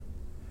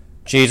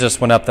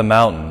Jesus went up the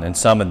mountain and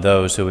summoned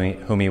those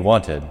whom he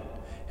wanted,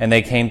 and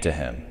they came to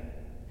him.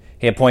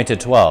 He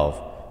appointed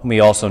 12, whom he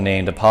also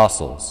named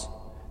apostles,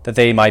 that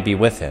they might be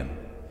with him,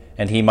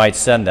 and he might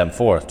send them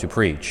forth to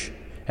preach,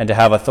 and to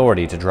have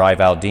authority to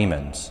drive out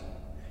demons.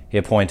 He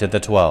appointed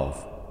the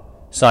 12,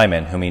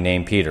 Simon, whom he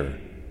named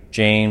Peter,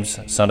 James,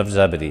 son of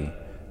Zebedee,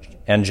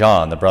 and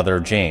John, the brother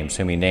of James,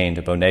 whom he named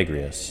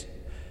Boanerges,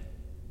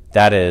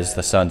 that is,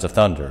 the sons of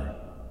thunder,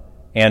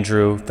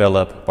 Andrew,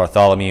 Philip,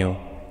 Bartholomew,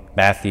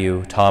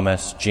 Matthew,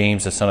 Thomas,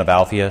 James the son of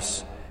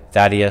Alphaeus,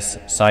 Thaddeus,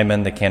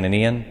 Simon the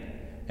Cananean,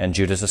 and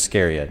Judas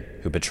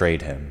Iscariot, who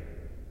betrayed him.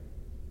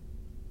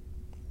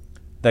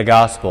 The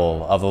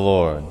Gospel of the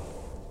Lord.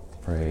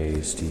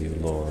 Praise to you,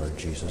 Lord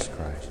Jesus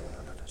Christ.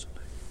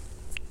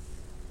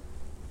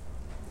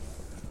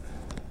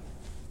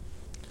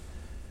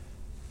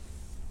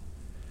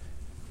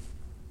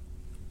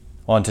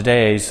 On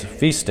today's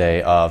feast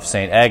day of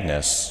St.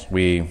 Agnes,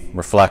 we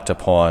reflect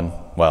upon,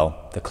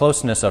 the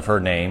closeness of her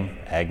name,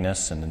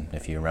 Agnes, and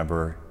if you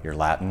remember your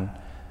Latin,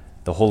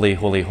 the Holy,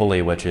 Holy,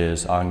 Holy, which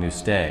is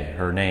Agnus Dei.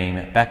 Her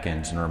name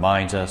beckons and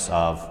reminds us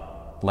of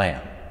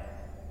Lamb,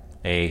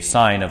 a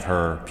sign of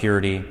her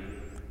purity,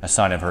 a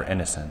sign of her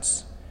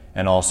innocence,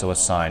 and also a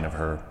sign of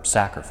her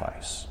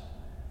sacrifice,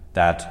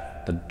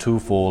 that the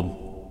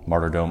twofold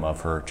martyrdom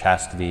of her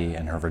chastity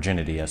and her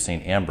virginity, as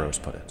St. Ambrose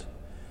put it.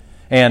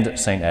 And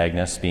St.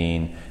 Agnes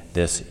being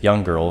this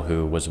young girl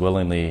who was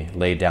willingly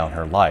laid down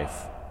her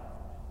life.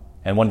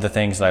 And one of the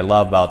things that I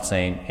love about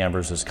St.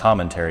 Ambrose's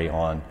commentary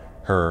on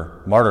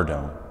her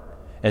martyrdom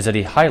is that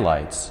he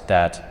highlights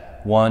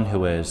that one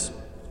who is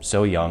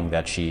so young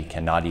that she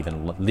cannot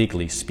even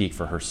legally speak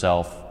for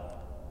herself,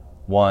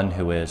 one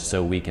who is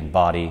so weak in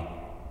body,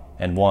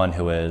 and one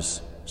who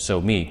is so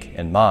meek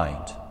in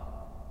mind,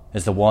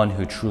 is the one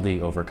who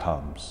truly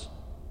overcomes,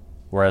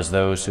 whereas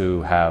those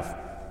who have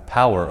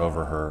power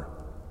over her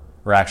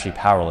are actually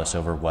powerless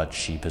over what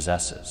she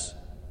possesses,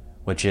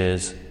 which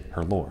is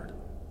her Lord,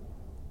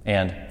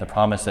 and the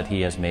promise that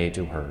he has made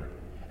to her,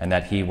 and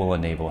that he will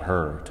enable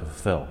her to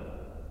fulfill.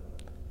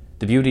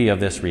 The beauty of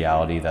this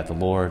reality that the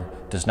Lord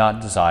does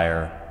not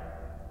desire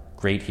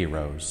great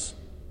heroes,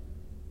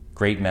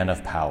 great men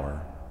of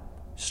power,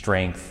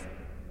 strength,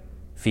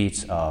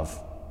 feats of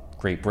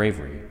great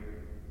bravery,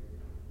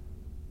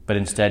 but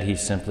instead he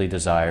simply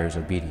desires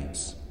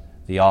obedience,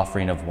 the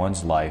offering of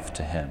one's life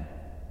to him,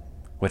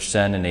 which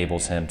then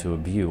enables him to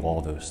imbue all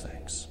those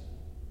things: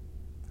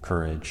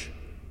 courage,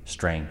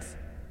 strength,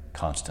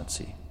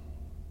 constancy.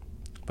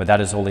 But that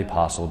is only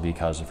possible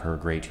because of her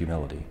great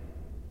humility,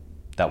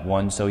 that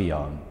one so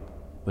young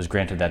was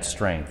granted that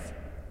strength,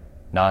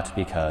 not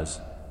because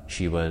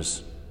she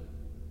was,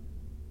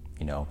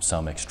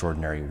 some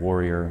extraordinary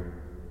warrior,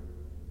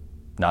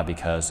 not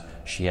because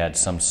she had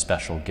some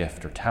special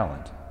gift or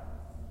talent,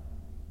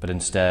 but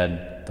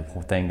instead the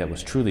thing that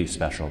was truly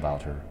special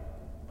about her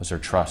was her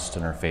trust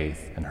and her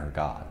faith in her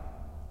God,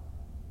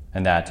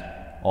 and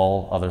that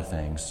all other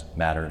things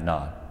mattered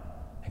not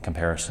in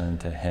comparison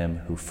to him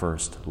who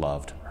first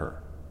loved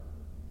her.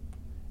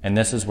 And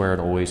this is where it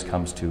always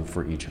comes to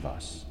for each of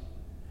us,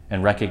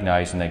 and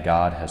recognizing that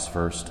God has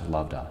first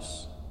loved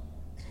us.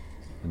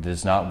 It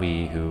is not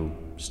we who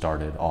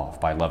started off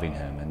by loving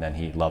him and then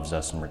he loves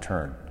us in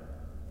return,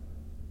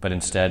 but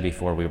instead,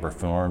 before we were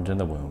formed in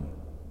the womb,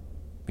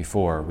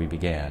 before we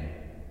began,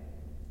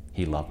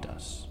 he loved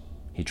us,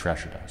 he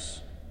treasured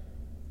us.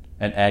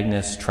 And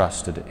Agnes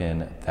trusted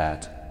in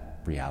that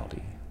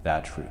reality,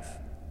 that truth.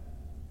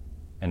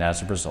 And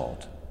as a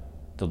result,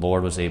 the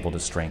Lord was able to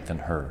strengthen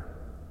her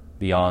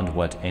beyond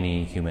what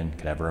any human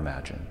could ever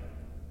imagine,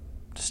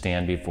 to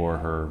stand before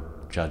her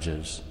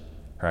judges,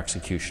 her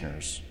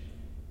executioners,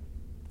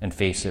 and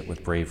face it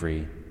with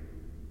bravery,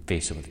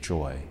 face it with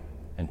joy,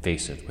 and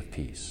face it with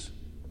peace.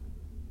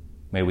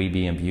 May we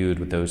be imbued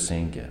with those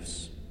same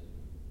gifts,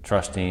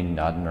 trusting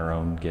not in our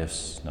own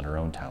gifts, not our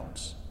own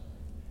talents,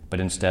 but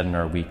instead in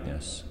our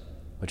weakness,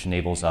 which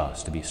enables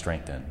us to be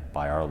strengthened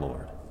by our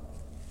Lord.